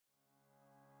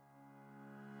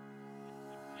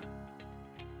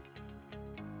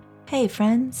Hey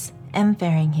friends, M.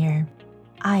 Faring here.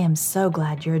 I am so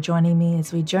glad you're joining me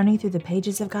as we journey through the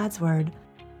pages of God's Word,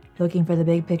 looking for the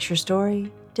big picture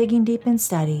story, digging deep in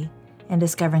study, and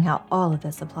discovering how all of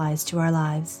this applies to our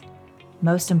lives.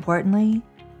 Most importantly,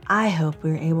 I hope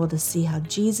we're able to see how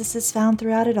Jesus is found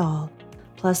throughout it all,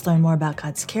 plus learn more about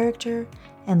God's character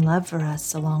and love for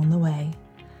us along the way.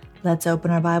 Let's open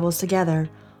our Bibles together,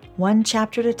 one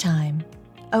chapter at a time.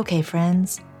 Okay,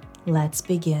 friends, let's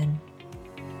begin.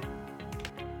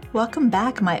 Welcome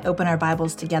back, my Open Our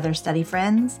Bibles Together study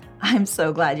friends. I'm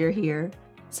so glad you're here.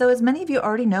 So as many of you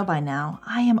already know by now,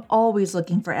 I am always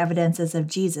looking for evidences of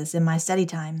Jesus in my study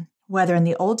time, whether in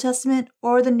the Old Testament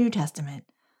or the New Testament.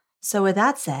 So with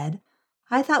that said,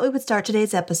 I thought we would start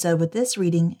today's episode with this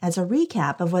reading as a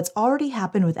recap of what's already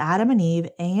happened with Adam and Eve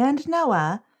and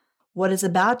Noah, what is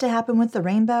about to happen with the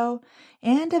rainbow,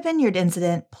 and a vineyard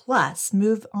incident, plus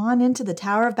move on into the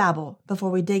Tower of Babel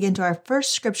before we dig into our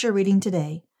first scripture reading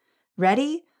today.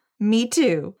 Ready? Me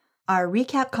too. Our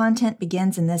recap content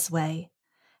begins in this way.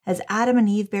 As Adam and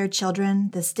Eve bear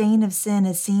children, the stain of sin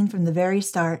is seen from the very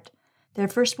start. Their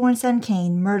firstborn son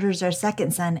Cain murders their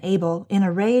second son Abel in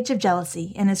a rage of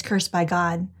jealousy and is cursed by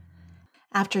God.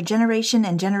 After generation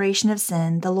and generation of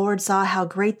sin, the Lord saw how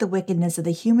great the wickedness of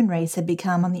the human race had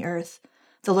become on the earth.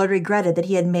 The Lord regretted that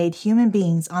he had made human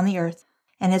beings on the earth,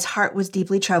 and his heart was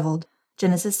deeply troubled.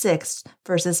 Genesis 6,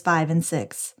 verses 5 and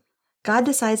 6. God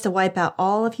decides to wipe out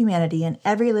all of humanity and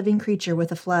every living creature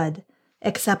with a flood,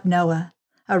 except Noah,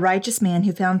 a righteous man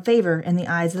who found favor in the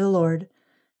eyes of the Lord.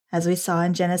 As we saw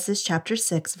in Genesis chapter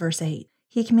 6, verse 8,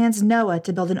 he commands Noah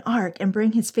to build an ark and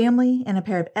bring his family and a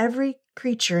pair of every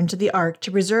creature into the ark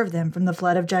to preserve them from the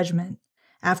flood of judgment.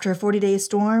 After a 40-day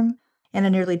storm and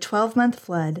a nearly 12-month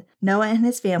flood, Noah and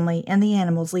his family and the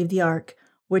animals leave the ark,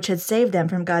 which had saved them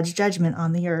from God's judgment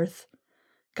on the earth.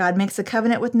 God makes a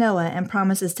covenant with Noah and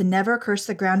promises to never curse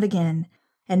the ground again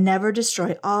and never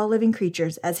destroy all living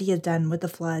creatures as he has done with the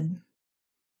flood.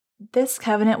 This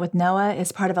covenant with Noah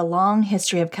is part of a long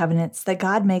history of covenants that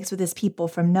God makes with his people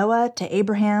from Noah to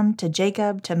Abraham to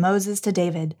Jacob to Moses to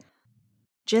David.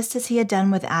 Just as he had done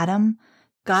with Adam,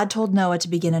 God told Noah to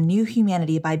begin a new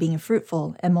humanity by being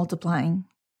fruitful and multiplying.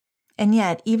 And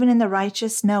yet, even in the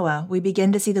righteous Noah, we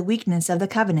begin to see the weakness of the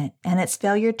covenant and its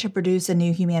failure to produce a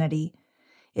new humanity.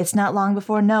 It's not long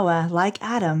before Noah, like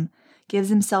Adam, gives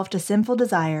himself to sinful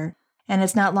desire, and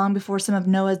it's not long before some of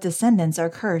Noah's descendants are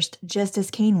cursed, just as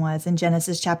Cain was in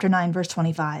Genesis chapter 9, verse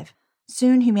 25.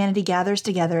 Soon humanity gathers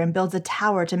together and builds a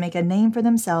tower to make a name for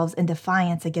themselves in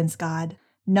defiance against God.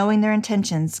 Knowing their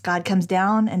intentions, God comes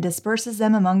down and disperses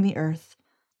them among the earth.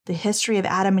 The history of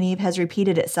Adam and Eve has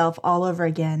repeated itself all over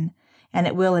again, and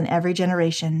it will in every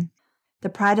generation. The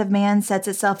pride of man sets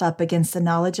itself up against the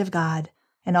knowledge of God,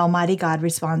 and Almighty God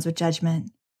responds with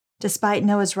judgment. Despite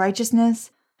Noah's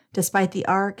righteousness, despite the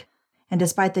ark, and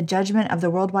despite the judgment of the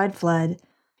worldwide flood,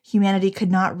 humanity could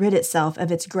not rid itself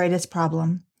of its greatest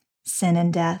problem, sin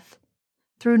and death.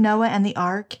 Through Noah and the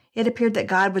ark, it appeared that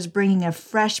God was bringing a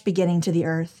fresh beginning to the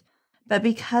earth. But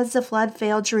because the flood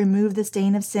failed to remove the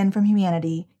stain of sin from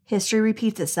humanity, history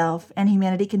repeats itself, and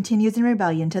humanity continues in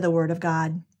rebellion to the Word of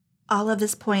God. All of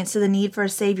this points to the need for a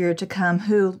Savior to come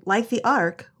who, like the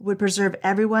ark, would preserve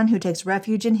everyone who takes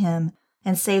refuge in him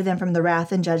and save them from the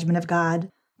wrath and judgment of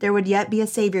God. There would yet be a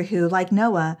Savior who, like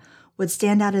Noah, would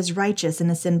stand out as righteous in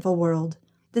a sinful world.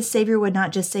 This Savior would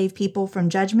not just save people from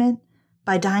judgment.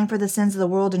 By dying for the sins of the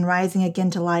world and rising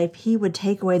again to life, he would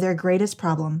take away their greatest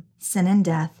problem, sin and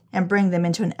death, and bring them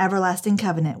into an everlasting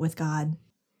covenant with God.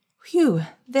 Phew,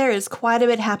 there is quite a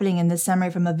bit happening in this summary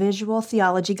from a visual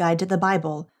theology guide to the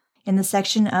Bible, in the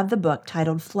section of the book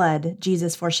titled Flood,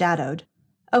 Jesus Foreshadowed.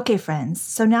 Okay, friends,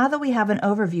 so now that we have an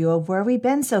overview of where we've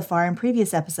been so far in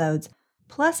previous episodes,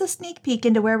 plus a sneak peek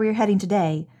into where we're heading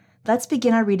today, let's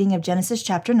begin our reading of Genesis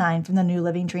chapter 9 from the New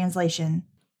Living Translation.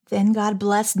 Then God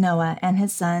blessed Noah and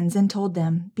his sons and told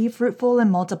them, "Be fruitful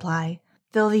and multiply,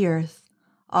 fill the earth.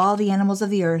 All the animals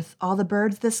of the earth, all the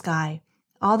birds of the sky,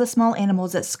 all the small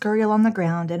animals that scurry along the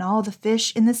ground, and all the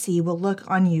fish in the sea will look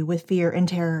on you with fear and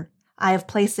terror. I have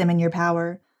placed them in your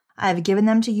power. I have given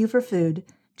them to you for food,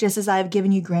 just as I have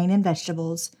given you grain and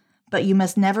vegetables. But you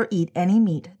must never eat any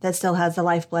meat that still has the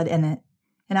lifeblood in it.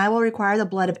 And I will require the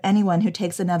blood of anyone who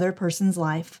takes another person's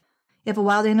life. If a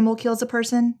wild animal kills a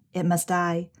person, it must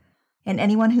die. And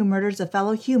anyone who murders a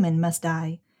fellow human must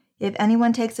die. If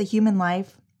anyone takes a human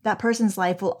life, that person's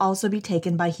life will also be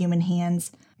taken by human hands.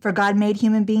 For God made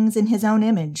human beings in his own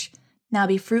image. Now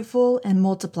be fruitful and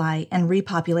multiply and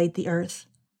repopulate the earth."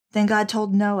 Then God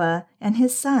told Noah and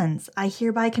his sons, "I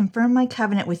hereby confirm my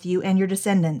covenant with you and your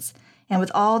descendants, and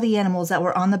with all the animals that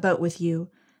were on the boat with you,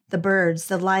 the birds,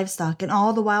 the livestock, and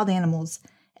all the wild animals,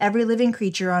 every living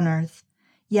creature on earth.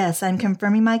 Yes, I am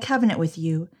confirming my covenant with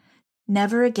you.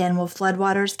 Never again will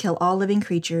floodwaters kill all living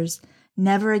creatures.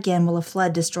 Never again will a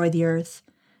flood destroy the earth.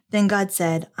 Then God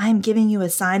said, I am giving you a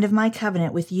sign of my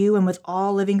covenant with you and with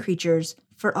all living creatures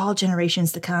for all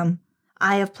generations to come.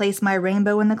 I have placed my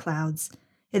rainbow in the clouds.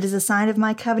 It is a sign of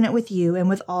my covenant with you and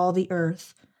with all the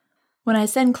earth. When I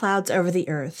send clouds over the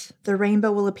earth, the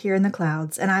rainbow will appear in the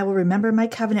clouds, and I will remember my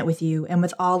covenant with you and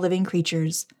with all living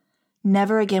creatures.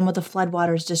 Never again will the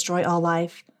floodwaters destroy all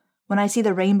life. When I see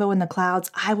the rainbow in the clouds,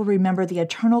 I will remember the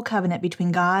eternal covenant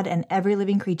between God and every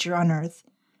living creature on earth.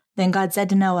 Then God said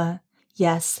to Noah,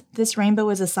 Yes, this rainbow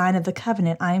is a sign of the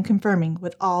covenant I am confirming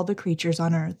with all the creatures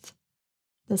on earth.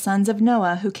 The sons of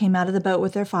Noah who came out of the boat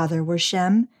with their father were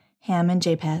Shem, Ham, and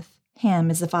Japheth. Ham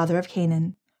is the father of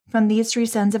Canaan. From these 3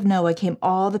 sons of Noah came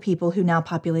all the people who now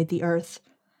populate the earth.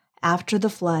 After the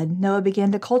flood, Noah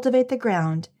began to cultivate the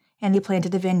ground, and he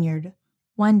planted a vineyard.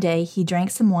 One day he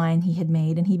drank some wine he had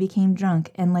made, and he became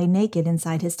drunk and lay naked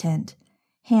inside his tent.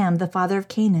 Ham, the father of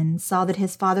Canaan, saw that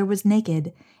his father was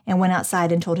naked, and went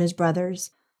outside and told his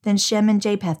brothers. Then Shem and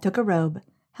Japheth took a robe,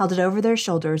 held it over their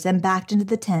shoulders, and backed into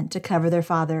the tent to cover their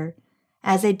father.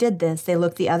 As they did this, they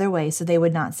looked the other way so they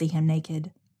would not see him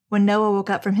naked. When Noah woke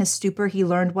up from his stupor, he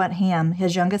learned what Ham,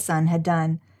 his youngest son, had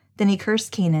done. Then he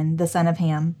cursed Canaan, the son of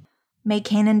Ham. May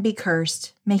Canaan be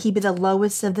cursed. May he be the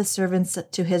lowest of the servants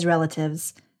to his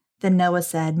relatives. Then Noah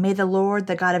said, May the Lord,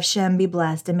 the God of Shem, be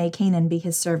blessed, and may Canaan be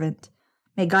his servant.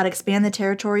 May God expand the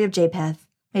territory of Japheth.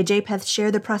 May Japheth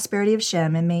share the prosperity of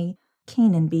Shem, and may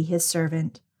Canaan be his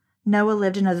servant. Noah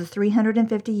lived another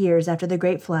 350 years after the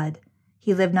great flood.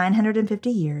 He lived 950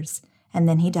 years, and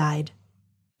then he died.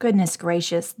 Goodness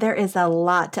gracious, there is a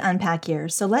lot to unpack here,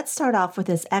 so let's start off with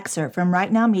this excerpt from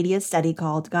Right Now Media's study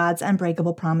called God's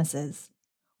Unbreakable Promises.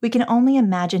 We can only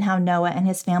imagine how Noah and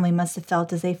his family must have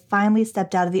felt as they finally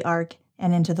stepped out of the ark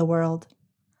and into the world.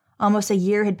 Almost a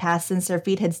year had passed since their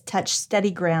feet had touched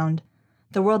steady ground.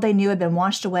 The world they knew had been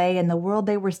washed away, and the world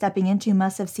they were stepping into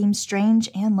must have seemed strange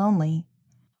and lonely.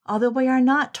 Although we are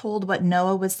not told what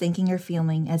Noah was thinking or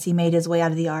feeling as he made his way out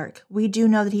of the ark, we do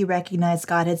know that he recognized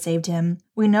God had saved him.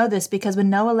 We know this because when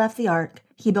Noah left the ark,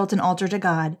 he built an altar to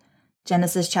God.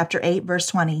 Genesis chapter 8, verse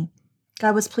 20.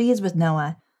 God was pleased with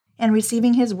Noah, and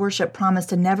receiving his worship promised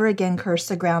to never again curse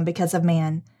the ground because of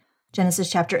man.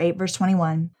 Genesis chapter 8, verse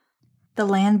 21. The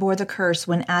land bore the curse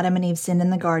when Adam and Eve sinned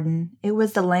in the garden. It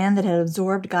was the land that had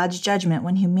absorbed God's judgment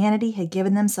when humanity had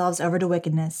given themselves over to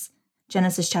wickedness.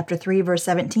 Genesis chapter 3, verse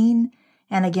 17,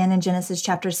 and again in Genesis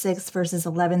chapter 6, verses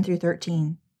 11 through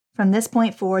 13. From this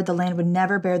point forward, the land would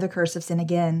never bear the curse of sin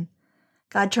again.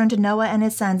 God turned to Noah and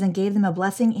his sons and gave them a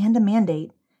blessing and a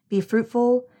mandate. Be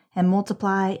fruitful and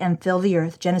multiply and fill the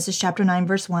earth. Genesis chapter 9,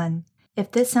 verse 1.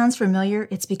 If this sounds familiar,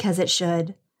 it's because it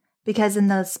should. Because in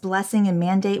this blessing and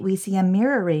mandate, we see a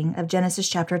mirroring of Genesis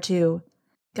chapter 2.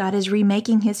 God is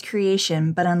remaking his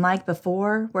creation, but unlike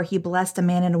before, where he blessed a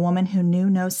man and a woman who knew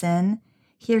no sin,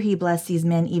 here he blessed these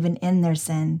men even in their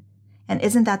sin. And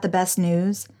isn't that the best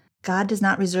news? God does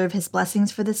not reserve his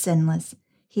blessings for the sinless.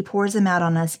 He pours them out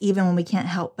on us even when we can't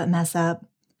help but mess up.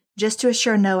 Just to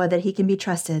assure Noah that he can be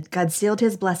trusted, God sealed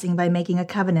his blessing by making a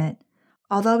covenant.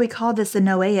 Although we call this the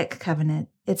Noahic covenant,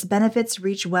 its benefits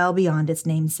reach well beyond its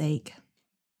namesake.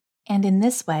 And in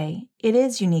this way, it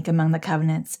is unique among the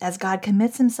covenants, as God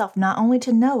commits himself not only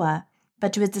to Noah,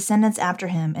 but to his descendants after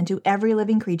him and to every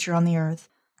living creature on the earth.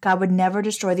 God would never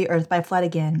destroy the earth by flood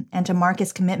again, and to mark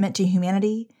his commitment to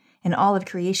humanity and all of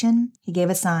creation, he gave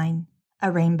a sign,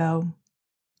 a rainbow.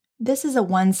 This is a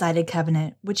one-sided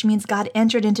covenant, which means God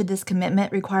entered into this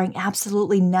commitment requiring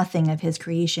absolutely nothing of his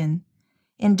creation.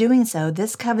 In doing so,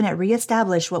 this covenant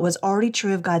reestablished what was already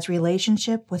true of God's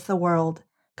relationship with the world.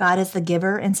 God is the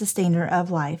giver and sustainer of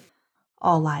life,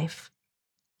 all life.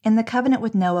 In the covenant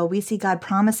with Noah, we see God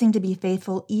promising to be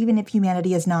faithful even if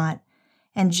humanity is not.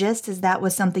 And just as that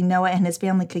was something Noah and his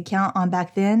family could count on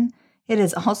back then, it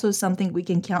is also something we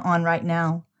can count on right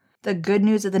now. The good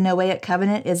news of the Noahic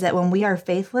covenant is that when we are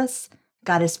faithless,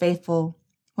 God is faithful.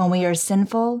 When we are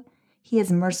sinful, he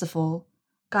is merciful.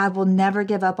 God will never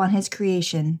give up on his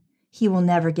creation. He will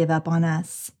never give up on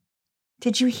us.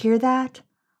 Did you hear that?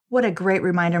 What a great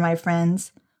reminder, my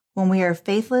friends. When we are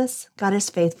faithless, God is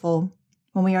faithful.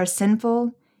 When we are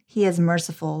sinful, he is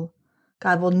merciful.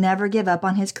 God will never give up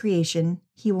on his creation.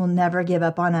 He will never give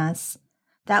up on us.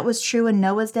 That was true in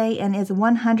Noah's day and is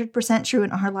 100% true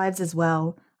in our lives as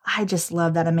well. I just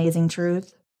love that amazing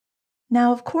truth.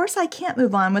 Now, of course, I can't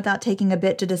move on without taking a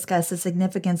bit to discuss the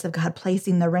significance of God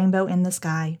placing the rainbow in the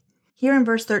sky. Here in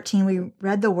verse 13, we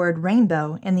read the word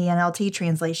rainbow in the NLT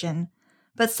translation.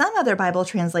 But some other Bible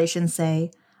translations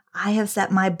say, I have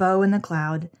set my bow in the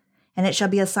cloud, and it shall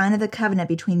be a sign of the covenant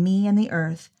between me and the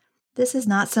earth. This is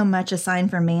not so much a sign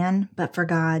for man, but for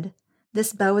God.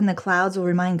 This bow in the clouds will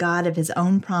remind God of his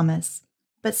own promise.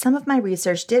 But some of my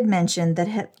research did mention that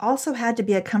it also had to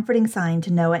be a comforting sign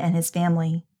to Noah and his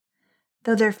family.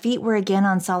 Though their feet were again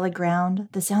on solid ground,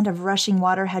 the sound of rushing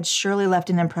water had surely left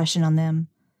an impression on them.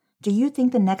 Do you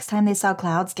think the next time they saw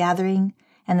clouds gathering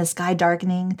and the sky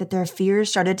darkening, that their fears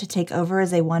started to take over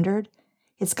as they wondered,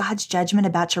 is God's judgment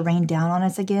about to rain down on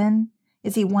us again?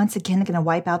 Is he once again going to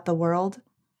wipe out the world?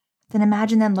 Then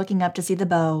imagine them looking up to see the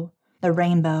bow, the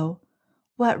rainbow.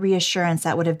 What reassurance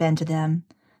that would have been to them.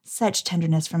 Such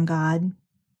tenderness from God.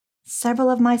 Several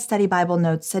of my study Bible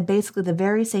notes said basically the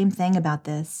very same thing about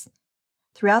this.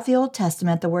 Throughout the Old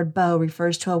Testament, the word bow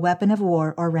refers to a weapon of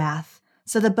war or wrath.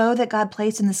 So the bow that God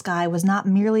placed in the sky was not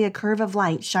merely a curve of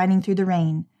light shining through the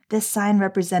rain. This sign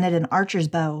represented an archer's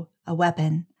bow, a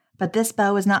weapon. But this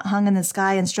bow is not hung in the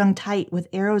sky and strung tight with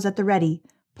arrows at the ready,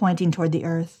 pointing toward the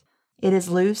earth. It is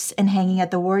loose and hanging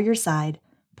at the warrior's side,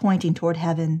 pointing toward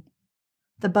heaven.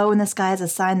 The bow in the sky is a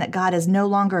sign that God is no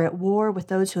longer at war with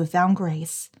those who have found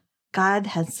grace. God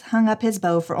has hung up his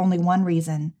bow for only one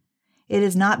reason. It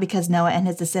is not because Noah and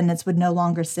his descendants would no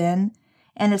longer sin,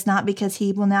 and it's not because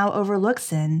he will now overlook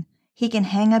sin. He can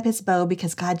hang up his bow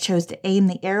because God chose to aim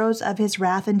the arrows of his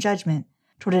wrath and judgment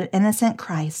toward an innocent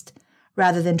Christ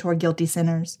rather than toward guilty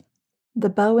sinners. The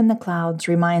bow in the clouds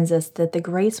reminds us that the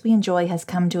grace we enjoy has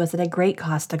come to us at a great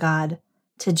cost to God,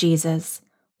 to Jesus.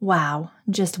 Wow,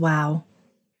 just wow.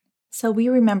 So we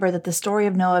remember that the story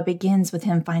of Noah begins with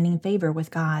him finding favor with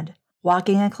God,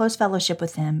 walking in close fellowship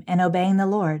with him, and obeying the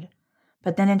Lord.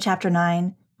 But then in chapter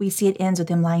 9, we see it ends with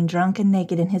him lying drunk and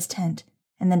naked in his tent,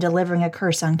 and then delivering a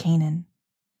curse on Canaan.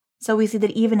 So we see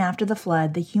that even after the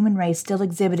flood, the human race still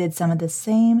exhibited some of the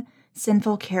same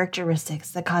sinful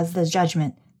characteristics that caused the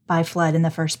judgment by flood in the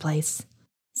first place.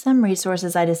 Some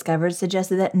resources I discovered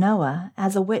suggested that Noah,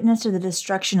 as a witness to the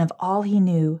destruction of all he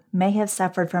knew, may have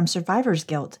suffered from survivor's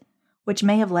guilt, which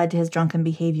may have led to his drunken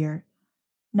behavior.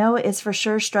 Noah is for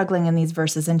sure struggling in these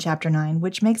verses in chapter 9,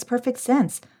 which makes perfect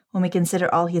sense when we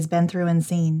consider all he has been through and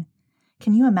seen.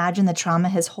 Can you imagine the trauma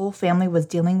his whole family was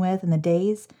dealing with in the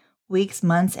days, weeks,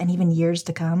 months, and even years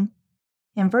to come?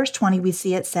 In verse 20, we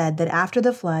see it said that after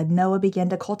the flood, Noah began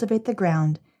to cultivate the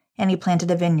ground, and he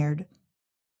planted a vineyard.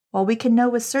 While we can know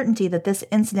with certainty that this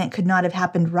incident could not have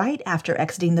happened right after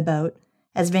exiting the boat,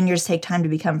 as vineyards take time to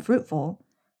become fruitful,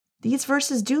 these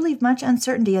verses do leave much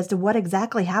uncertainty as to what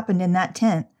exactly happened in that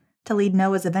tent to lead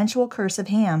Noah's eventual curse of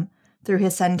Ham through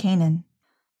his son Canaan.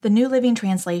 The New Living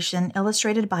Translation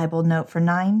Illustrated Bible note for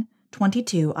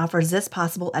 9:22 offers this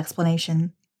possible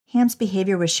explanation. Ham's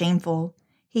behavior was shameful.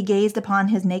 He gazed upon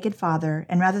his naked father,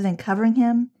 and rather than covering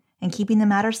him and keeping the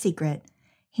matter secret,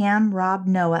 Ham robbed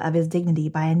Noah of his dignity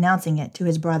by announcing it to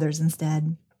his brothers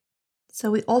instead. So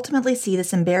we ultimately see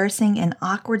this embarrassing and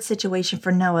awkward situation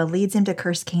for Noah leads him to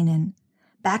curse Canaan.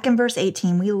 Back in verse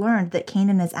 18, we learned that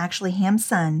Canaan is actually Ham's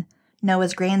son,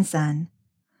 Noah's grandson.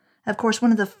 Of course,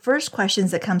 one of the first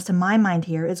questions that comes to my mind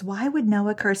here is why would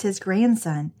Noah curse his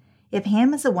grandson if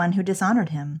Ham is the one who dishonored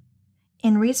him?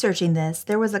 In researching this,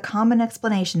 there was a common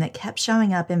explanation that kept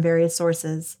showing up in various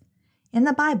sources. In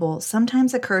the Bible,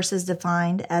 sometimes a curse is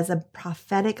defined as a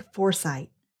prophetic foresight.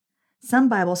 Some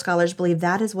Bible scholars believe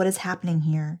that is what is happening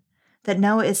here, that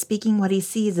Noah is speaking what he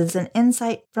sees as an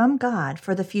insight from God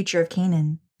for the future of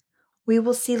Canaan. We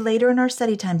will see later in our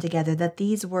study time together that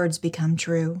these words become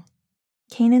true.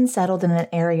 Canaan settled in an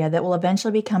area that will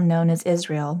eventually become known as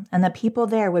Israel, and the people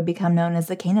there would become known as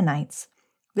the Canaanites.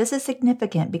 This is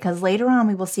significant because later on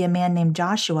we will see a man named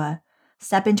Joshua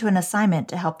step into an assignment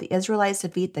to help the Israelites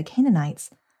defeat the Canaanites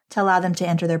to allow them to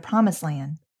enter their promised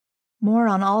land. More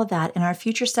on all of that in our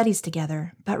future studies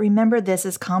together, but remember this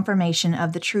is confirmation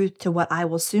of the truth to what I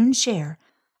will soon share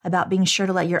about being sure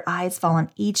to let your eyes fall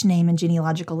on each name in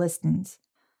genealogical listings.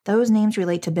 Those names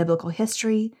relate to biblical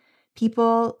history,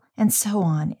 people, and so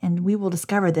on, and we will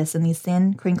discover this in these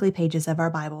thin, crinkly pages of our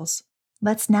Bibles.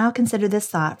 Let's now consider this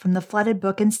thought from the Flooded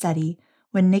Book and Study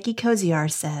when Nikki Koziar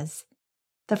says,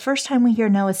 "The first time we hear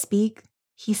Noah speak,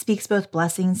 he speaks both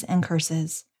blessings and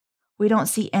curses. We don't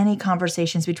see any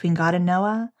conversations between God and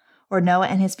Noah, or Noah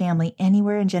and his family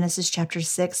anywhere in Genesis chapters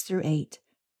 6 through 8.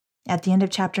 At the end of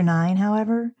chapter 9,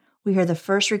 however, we hear the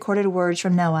first recorded words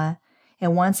from Noah,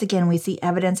 and once again we see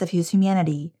evidence of his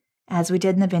humanity, as we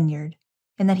did in the vineyard,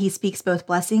 and that he speaks both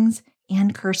blessings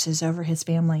and curses over his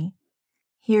family.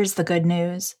 Here's the good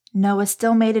news. Noah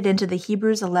still made it into the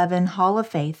Hebrews 11 Hall of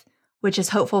Faith, which is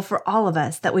hopeful for all of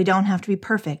us that we don't have to be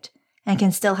perfect and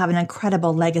can still have an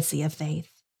incredible legacy of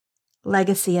faith.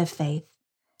 Legacy of faith.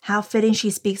 How fitting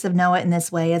she speaks of Noah in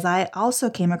this way, as I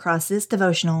also came across this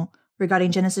devotional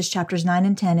regarding Genesis chapters 9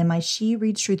 and 10 in my She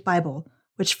Reads Truth Bible,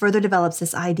 which further develops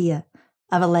this idea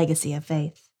of a legacy of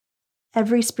faith.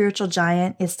 Every spiritual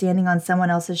giant is standing on someone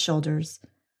else's shoulders.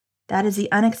 That is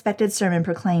the unexpected sermon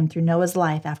proclaimed through Noah's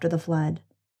life after the flood.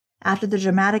 After the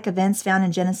dramatic events found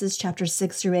in Genesis chapters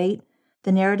 6 through 8,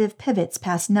 the narrative pivots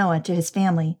past Noah to his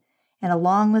family and a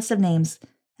long list of names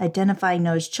identifying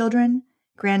Noah's children,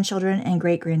 grandchildren, and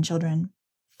great-grandchildren.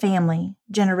 Family,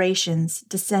 generations,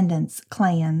 descendants,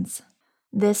 clans.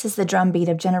 This is the drumbeat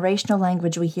of generational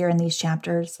language we hear in these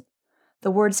chapters.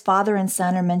 The words father and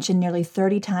son are mentioned nearly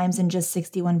 30 times in just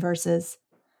 61 verses.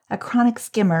 A chronic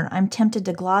skimmer, I'm tempted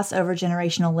to gloss over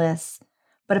generational lists,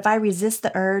 but if I resist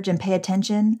the urge and pay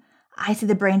attention, I see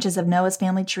the branches of Noah's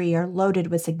family tree are loaded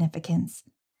with significance.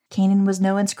 Canaan was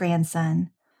Noah's grandson.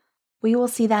 We will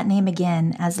see that name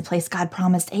again as the place God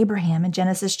promised Abraham in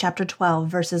Genesis chapter 12,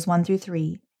 verses 1 through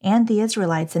 3, and the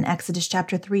Israelites in Exodus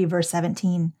chapter 3, verse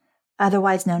 17,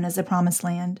 otherwise known as the Promised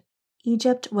Land.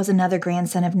 Egypt was another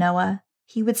grandson of Noah.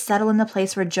 He would settle in the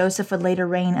place where Joseph would later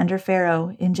reign under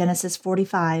Pharaoh in Genesis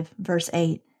 45, verse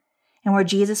 8, and where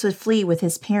Jesus would flee with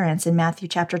his parents in Matthew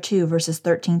chapter 2, verses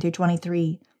 13 through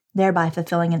 23, thereby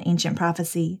fulfilling an ancient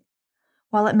prophecy.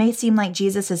 While it may seem like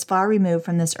Jesus is far removed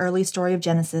from this early story of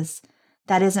Genesis,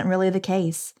 that isn't really the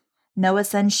case. Noah's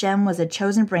son Shem was a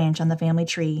chosen branch on the family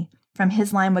tree. From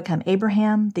his line would come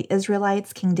Abraham, the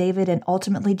Israelites, King David, and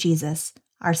ultimately Jesus,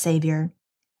 our Savior.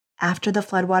 After the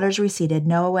floodwaters receded,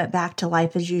 Noah went back to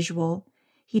life as usual.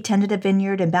 He tended a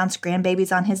vineyard and bounced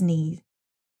grandbabies on his knee.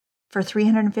 For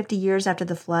 350 years after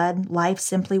the flood, life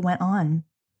simply went on.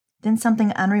 Then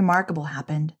something unremarkable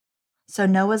happened. So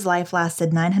Noah's life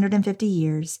lasted 950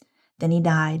 years, then he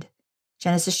died.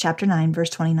 Genesis chapter 9, verse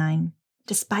 29.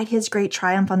 Despite his great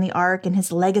triumph on the ark and his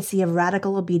legacy of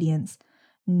radical obedience,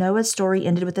 Noah's story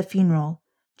ended with a funeral,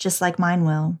 just like mine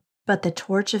will. But the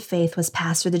torch of faith was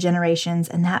passed through the generations,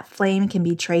 and that flame can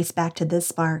be traced back to this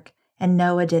spark, and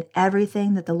Noah did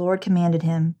everything that the Lord commanded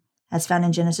him, as found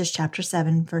in Genesis chapter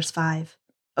 7, verse 5.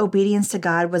 Obedience to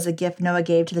God was a gift Noah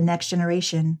gave to the next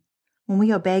generation. When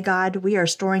we obey God, we are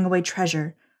storing away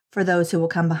treasure for those who will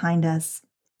come behind us.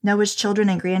 Noah's children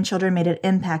and grandchildren made an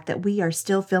impact that we are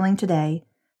still feeling today,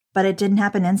 but it didn't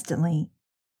happen instantly.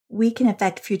 We can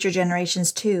affect future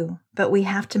generations too, but we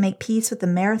have to make peace with the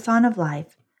marathon of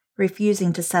life,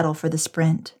 refusing to settle for the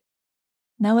sprint.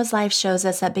 Noah's life shows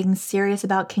us that being serious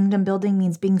about kingdom building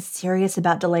means being serious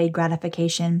about delayed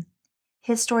gratification.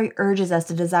 His story urges us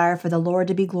to desire for the Lord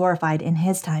to be glorified in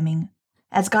His timing.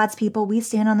 As God's people, we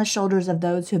stand on the shoulders of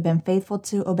those who have been faithful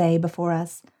to obey before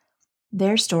us.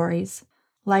 Their stories,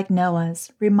 like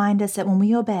Noah's, remind us that when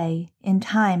we obey, in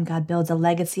time God builds a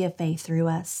legacy of faith through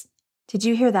us. Did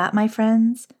you hear that, my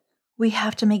friends? We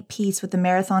have to make peace with the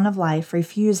marathon of life,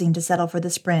 refusing to settle for the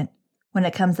sprint when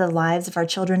it comes to the lives of our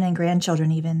children and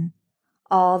grandchildren even.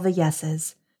 All the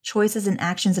yeses, choices and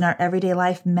actions in our everyday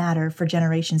life matter for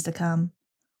generations to come.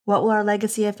 What will our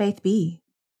legacy of faith be?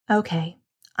 Okay,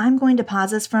 I'm going to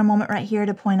pause this for a moment right here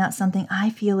to point out something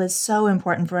I feel is so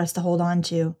important for us to hold on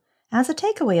to, as a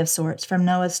takeaway of sorts from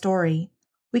Noah's story.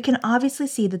 We can obviously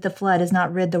see that the flood has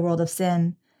not rid the world of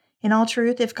sin. In all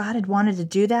truth, if God had wanted to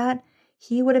do that,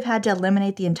 He would have had to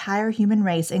eliminate the entire human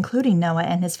race, including Noah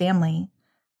and his family.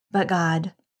 But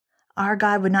God, our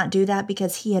God, would not do that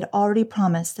because He had already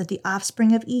promised that the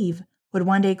offspring of Eve would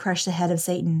one day crush the head of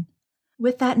Satan.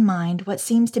 With that in mind, what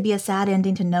seems to be a sad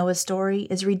ending to Noah's story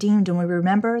is redeemed when we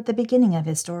remember the beginning of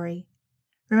his story.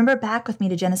 Remember back with me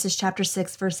to Genesis chapter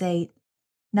 6, verse 8.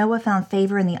 Noah found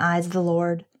favor in the eyes of the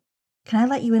Lord. Can I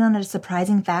let you in on a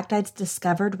surprising fact I'd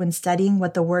discovered when studying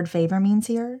what the word favor means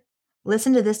here?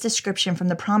 Listen to this description from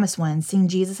The Promised One, Seeing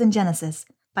Jesus in Genesis,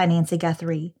 by Nancy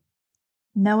Guthrie.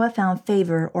 Noah found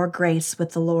favor or grace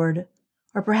with the Lord.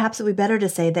 Or perhaps it would be better to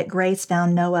say that grace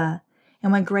found Noah.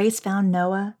 And when grace found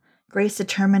Noah, grace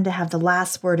determined to have the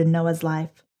last word in Noah's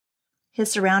life. His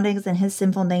surroundings and his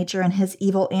sinful nature and his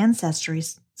evil ancestry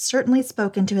certainly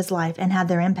spoke into his life and had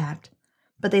their impact,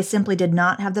 but they simply did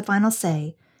not have the final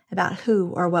say about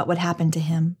who or what would happen to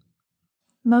him.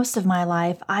 Most of my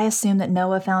life, I assumed that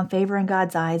Noah found favor in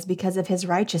God's eyes because of his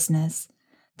righteousness,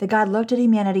 that God looked at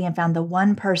humanity and found the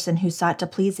one person who sought to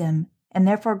please Him, and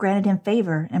therefore granted him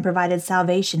favor and provided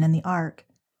salvation in the ark.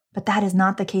 But that is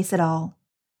not the case at all.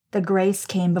 The grace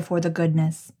came before the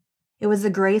goodness. It was the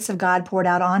grace of God poured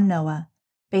out on Noah,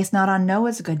 based not on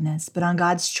Noah's goodness, but on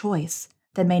God's choice,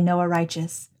 that made Noah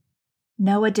righteous.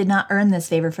 Noah did not earn this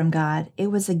favor from God.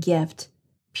 It was a gift,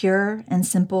 pure and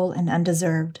simple and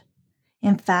undeserved.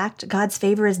 In fact, God's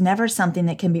favor is never something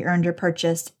that can be earned or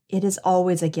purchased. It is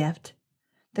always a gift.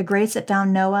 The grace that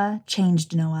found Noah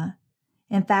changed Noah.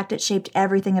 In fact, it shaped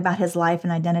everything about his life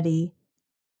and identity.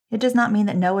 It does not mean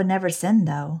that Noah never sinned,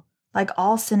 though. Like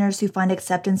all sinners who find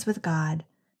acceptance with God,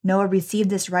 Noah received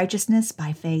this righteousness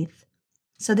by faith.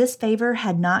 So this favor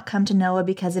had not come to Noah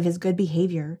because of his good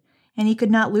behavior, and he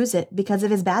could not lose it because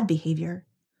of his bad behavior.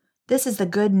 This is the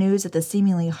good news at the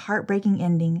seemingly heartbreaking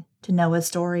ending to Noah's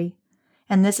story.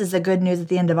 And this is the good news at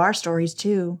the end of our stories,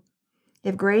 too.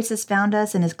 If grace has found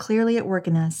us and is clearly at work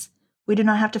in us, we do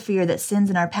not have to fear that sins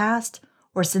in our past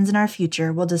or sins in our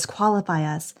future will disqualify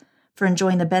us for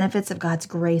enjoying the benefits of God's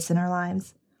grace in our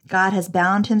lives. God has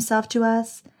bound himself to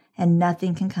us, and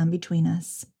nothing can come between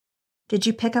us. Did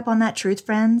you pick up on that truth,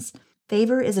 friends?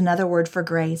 Favor is another word for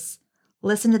grace.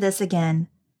 Listen to this again.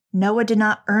 Noah did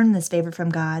not earn this favor from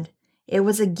God. It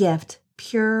was a gift,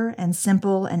 pure and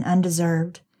simple and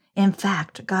undeserved. In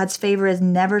fact, God's favor is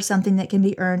never something that can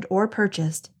be earned or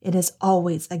purchased. It is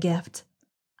always a gift.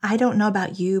 I don't know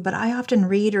about you, but I often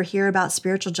read or hear about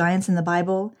spiritual giants in the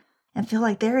Bible and feel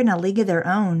like they're in a league of their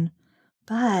own.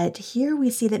 But here we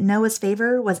see that Noah's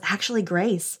favor was actually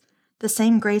grace, the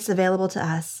same grace available to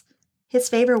us. His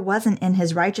favor wasn't in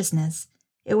his righteousness.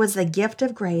 It was the gift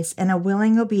of grace and a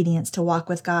willing obedience to walk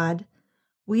with God.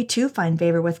 We too find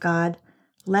favor with God.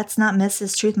 Let's not miss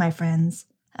this truth, my friends.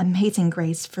 Amazing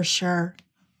grace for sure.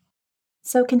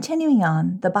 So continuing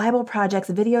on, the Bible Project's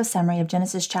video summary of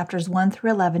Genesis chapters 1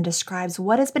 through 11 describes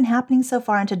what has been happening so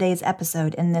far in today's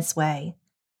episode in this way.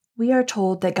 We are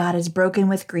told that God is broken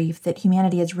with grief that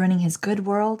humanity is ruining his good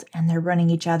world and they're ruining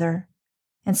each other.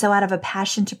 And so out of a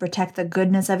passion to protect the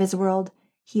goodness of his world,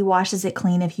 he washes it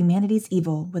clean of humanity's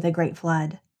evil with a great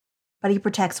flood. But he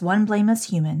protects one blameless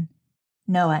human,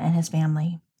 Noah and his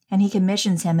family, and he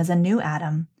commissions him as a new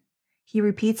Adam. He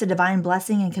repeats a divine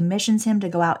blessing and commissions him to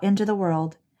go out into the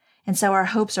world. And so our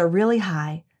hopes are really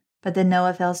high, but then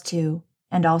Noah fails too,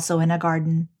 and also in a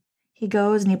garden. He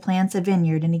goes and he plants a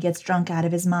vineyard and he gets drunk out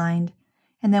of his mind.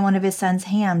 And then one of his sons,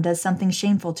 Ham, does something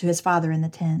shameful to his father in the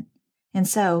tent. And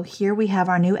so here we have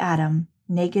our new Adam,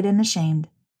 naked and ashamed,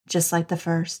 just like the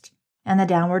first. And the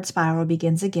downward spiral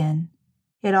begins again.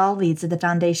 It all leads to the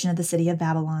foundation of the city of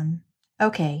Babylon.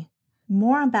 Okay,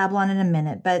 more on Babylon in a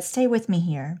minute, but stay with me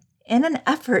here. In an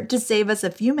effort to save us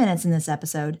a few minutes in this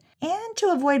episode, and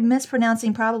to avoid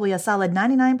mispronouncing probably a solid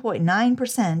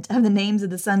 99.9% of the names of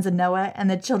the sons of Noah and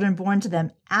the children born to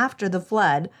them after the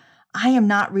flood, I am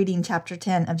not reading chapter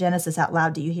 10 of Genesis out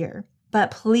loud to you here.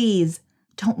 But please,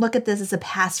 don't look at this as a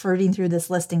pass for reading through this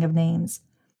listing of names.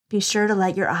 Be sure to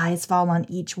let your eyes fall on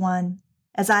each one.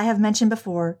 As I have mentioned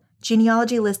before,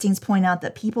 genealogy listings point out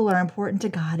that people are important to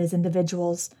God as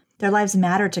individuals. Their lives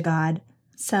matter to God.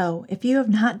 So, if you have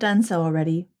not done so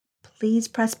already, please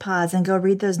press pause and go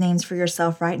read those names for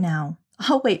yourself right now.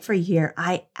 I'll wait for you here.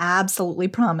 I absolutely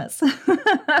promise.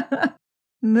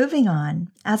 Moving on,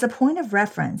 as a point of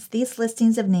reference, these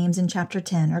listings of names in chapter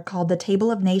 10 are called the Table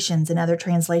of Nations in other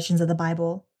translations of the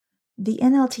Bible. The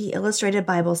NLT Illustrated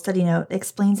Bible Study Note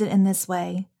explains it in this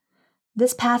way.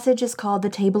 This passage is called the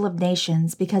Table of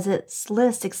Nations because its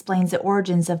list explains the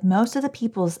origins of most of the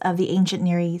peoples of the ancient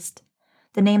Near East.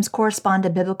 The names correspond to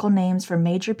biblical names for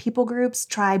major people groups,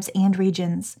 tribes, and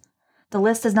regions. The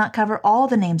list does not cover all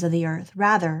the names of the earth.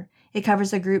 Rather, it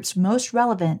covers the groups most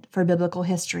relevant for biblical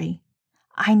history.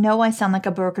 I know I sound like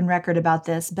a broken record about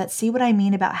this, but see what I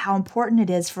mean about how important it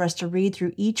is for us to read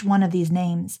through each one of these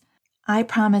names. I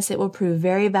promise it will prove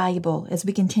very valuable as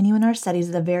we continue in our studies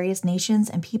of the various nations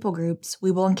and people groups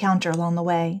we will encounter along the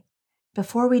way.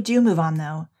 Before we do move on,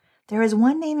 though, there is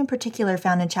one name in particular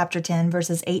found in chapter 10,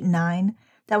 verses 8 and 9,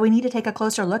 that we need to take a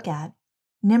closer look at.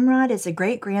 Nimrod is the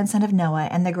great-grandson of Noah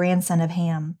and the grandson of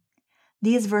Ham.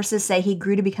 These verses say he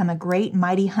grew to become a great,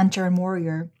 mighty hunter and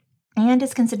warrior, and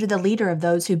is considered the leader of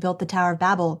those who built the Tower of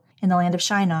Babel in the land of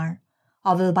Shinar,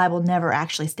 although the Bible never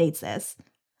actually states this.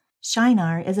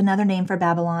 Shinar is another name for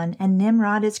Babylon, and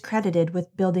Nimrod is credited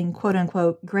with building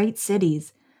quote-unquote great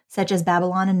cities, such as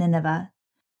Babylon and Nineveh.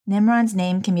 Nimrod's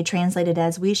name can be translated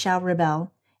as "we shall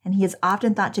rebel," and he is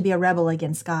often thought to be a rebel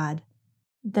against God.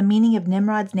 The meaning of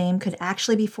Nimrod's name could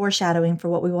actually be foreshadowing for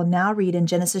what we will now read in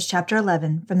Genesis chapter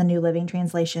 11 from the New Living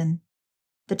Translation.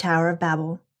 The Tower of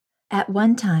Babel. At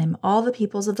one time, all the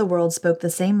peoples of the world spoke the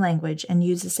same language and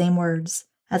used the same words.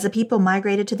 As the people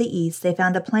migrated to the east, they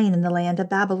found a plain in the land of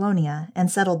Babylonia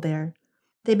and settled there.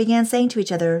 They began saying to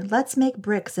each other, "Let's make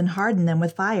bricks and harden them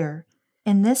with fire."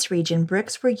 In this region,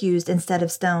 bricks were used instead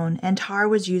of stone, and tar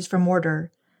was used for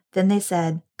mortar. Then they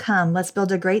said, "Come, let's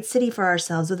build a great city for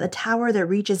ourselves with a tower that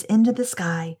reaches into the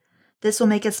sky. This will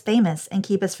make us famous and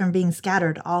keep us from being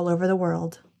scattered all over the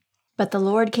world." But the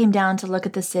Lord came down to look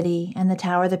at the city and the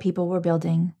tower the people were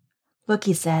building. "Look,"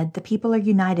 he said, "the people are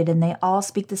united and they all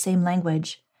speak the same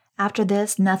language. After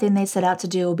this, nothing they set out to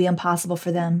do will be impossible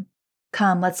for them.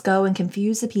 Come, let's go and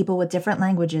confuse the people with different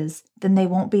languages, then they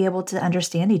won't be able to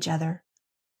understand each other."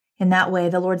 In that way,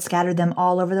 the Lord scattered them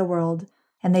all over the world,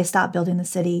 and they stopped building the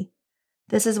city.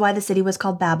 This is why the city was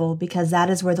called Babel, because that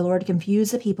is where the Lord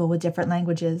confused the people with different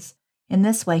languages. In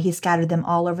this way, he scattered them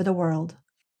all over the world.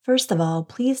 First of all,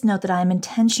 please note that I am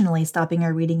intentionally stopping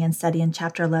our reading and study in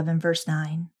chapter 11, verse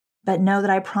 9. But know that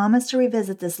I promise to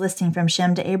revisit this listing from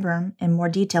Shem to Abram in more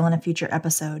detail in a future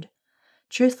episode.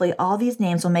 Truthfully, all these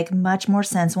names will make much more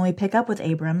sense when we pick up with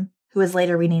Abram, who is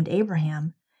later renamed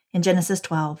Abraham, in Genesis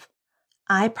 12.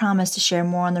 I promise to share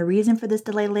more on the reason for this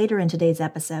delay later in today's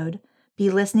episode. Be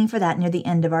listening for that near the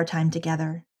end of our time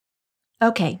together.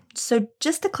 Okay, so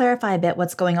just to clarify a bit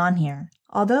what's going on here,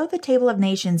 although the Table of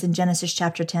Nations in Genesis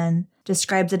chapter 10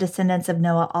 describes the descendants of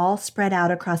Noah all spread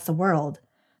out across the world,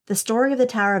 the story of the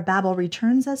Tower of Babel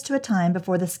returns us to a time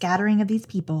before the scattering of these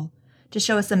people to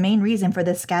show us the main reason for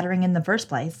this scattering in the first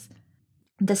place.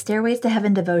 The Stairways to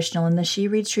Heaven devotional in the She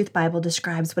Reads Truth Bible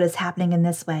describes what is happening in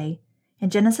this way. In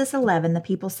Genesis 11, the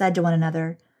people said to one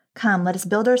another, "Come, let us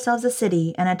build ourselves a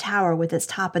city and a tower with its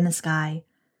top in the sky."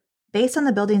 Based on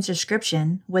the building's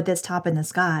description, with its top in the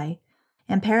sky,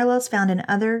 and parallels found in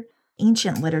other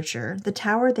ancient literature, the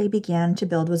tower they began to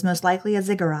build was most likely a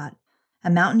ziggurat, a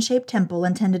mountain-shaped temple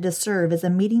intended to serve as a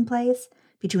meeting place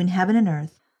between heaven and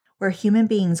earth, where human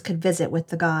beings could visit with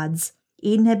the gods.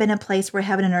 Eden had been a place where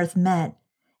heaven and earth met,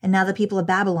 and now the people of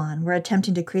Babylon were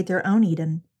attempting to create their own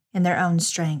Eden in their own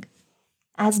strength.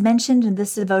 As mentioned in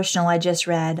this devotional I just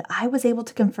read, I was able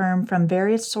to confirm from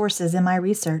various sources in my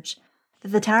research that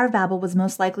the Tower of Babel was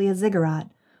most likely a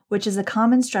ziggurat, which is a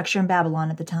common structure in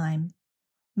Babylon at the time.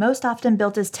 Most often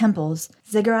built as temples,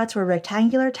 ziggurats were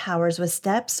rectangular towers with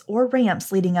steps or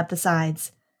ramps leading up the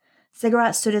sides.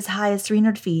 Ziggurats stood as high as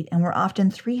 300 feet and were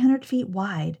often 300 feet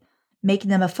wide, making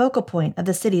them a focal point of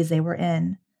the cities they were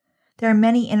in. There are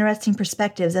many interesting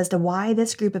perspectives as to why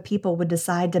this group of people would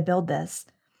decide to build this.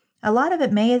 A lot of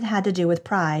it may have had to do with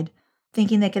pride,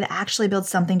 thinking they could actually build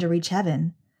something to reach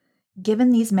heaven.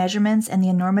 Given these measurements and the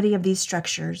enormity of these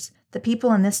structures, the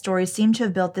people in this story seem to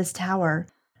have built this tower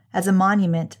as a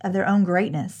monument of their own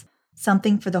greatness,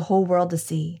 something for the whole world to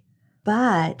see.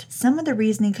 But some of the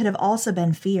reasoning could have also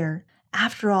been fear.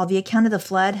 After all, the account of the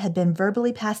flood had been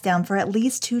verbally passed down for at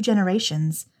least 2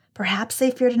 generations. Perhaps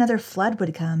they feared another flood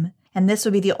would come, and this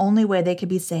would be the only way they could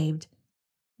be saved.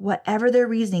 Whatever their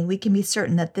reasoning, we can be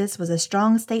certain that this was a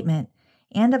strong statement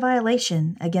and a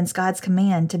violation against God's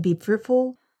command to be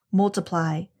fruitful,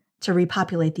 multiply, to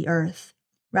repopulate the earth.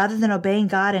 Rather than obeying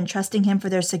God and trusting Him for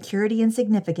their security and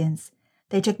significance,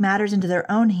 they took matters into their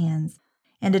own hands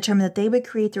and determined that they would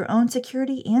create their own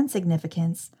security and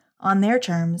significance on their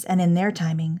terms and in their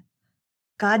timing.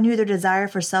 God knew their desire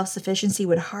for self-sufficiency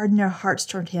would harden their hearts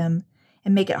toward Him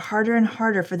and make it harder and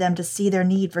harder for them to see their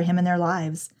need for Him in their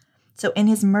lives. So in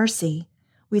His mercy,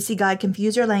 we see God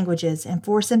confuse their languages and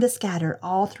force them to scatter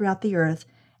all throughout the earth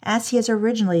as He has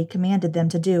originally commanded them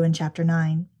to do in chapter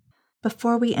 9.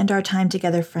 Before we end our time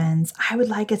together, friends, I would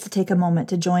like us to take a moment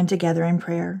to join together in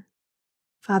prayer.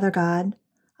 Father God,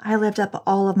 I lift up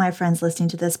all of my friends listening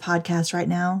to this podcast right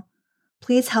now.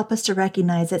 Please help us to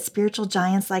recognize that spiritual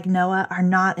giants like Noah are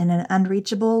not in an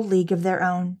unreachable league of their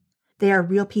own. They are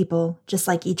real people, just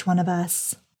like each one of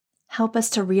us. Help us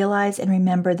to realize and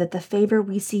remember that the favor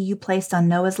we see you placed on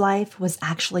Noah's life was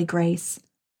actually grace,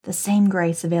 the same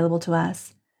grace available to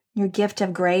us. Your gift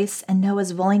of grace and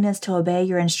Noah's willingness to obey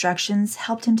your instructions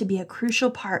helped him to be a crucial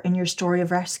part in your story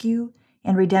of rescue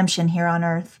and redemption here on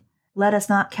earth. Let us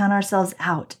not count ourselves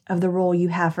out of the role you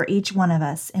have for each one of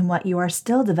us in what you are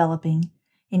still developing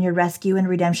in your rescue and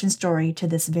redemption story to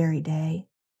this very day.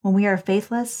 When we are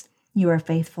faithless, you are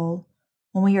faithful.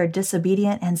 When we are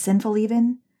disobedient and sinful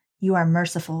even, you are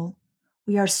merciful.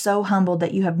 We are so humbled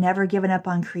that you have never given up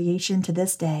on creation to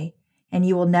this day, and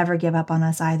you will never give up on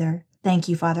us either. Thank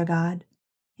you, Father God.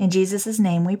 In Jesus'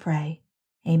 name we pray.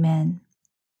 Amen.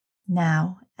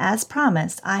 Now, as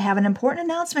promised, I have an important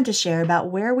announcement to share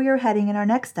about where we are heading in our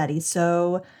next study,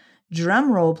 so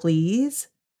drum roll, please.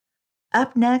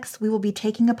 Up next, we will be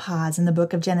taking a pause in the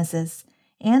book of Genesis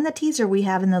and the teaser we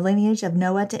have in the lineage of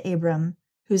Noah to Abram,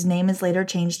 whose name is later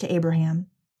changed to Abraham,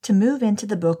 to move into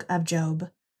the book of Job.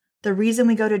 The reason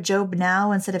we go to Job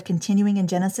now instead of continuing in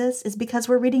Genesis is because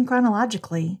we're reading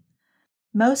chronologically.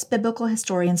 Most biblical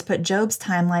historians put Job's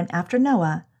timeline after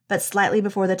Noah, but slightly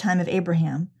before the time of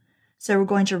Abraham. So we're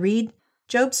going to read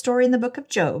Job's story in the book of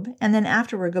Job, and then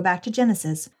afterward go back to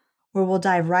Genesis, where we'll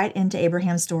dive right into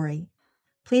Abraham's story.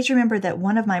 Please remember that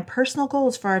one of my personal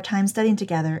goals for our time studying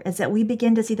together is that we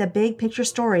begin to see the big picture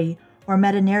story or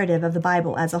meta-narrative of the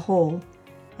Bible as a whole,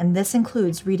 and this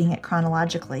includes reading it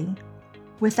chronologically.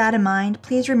 With that in mind,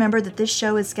 please remember that this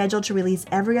show is scheduled to release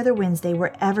every other Wednesday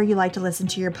wherever you like to listen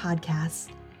to your podcasts.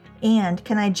 And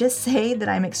can I just say that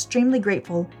I'm extremely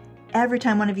grateful every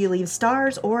time one of you leaves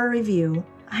stars or a review.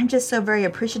 I'm just so very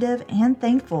appreciative and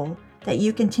thankful that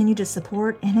you continue to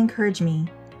support and encourage me,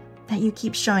 that you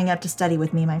keep showing up to study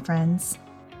with me, my friends.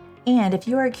 And if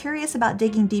you are curious about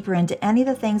digging deeper into any of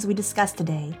the things we discussed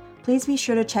today, please be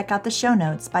sure to check out the show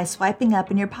notes by swiping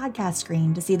up in your podcast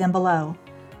screen to see them below.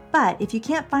 But if you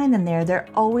can't find them there, they're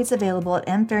always available at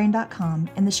mfaring.com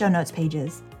in the show notes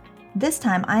pages. This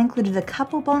time, I included a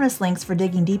couple bonus links for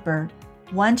digging deeper,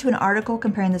 one to an article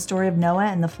comparing the story of Noah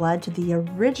and the flood to the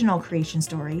original creation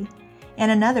story, and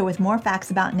another with more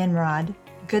facts about Nimrod.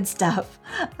 Good stuff.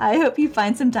 I hope you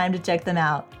find some time to check them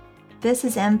out. This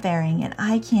is M. Faring, and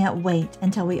I can't wait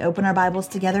until we open our Bibles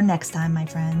together next time, my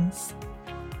friends.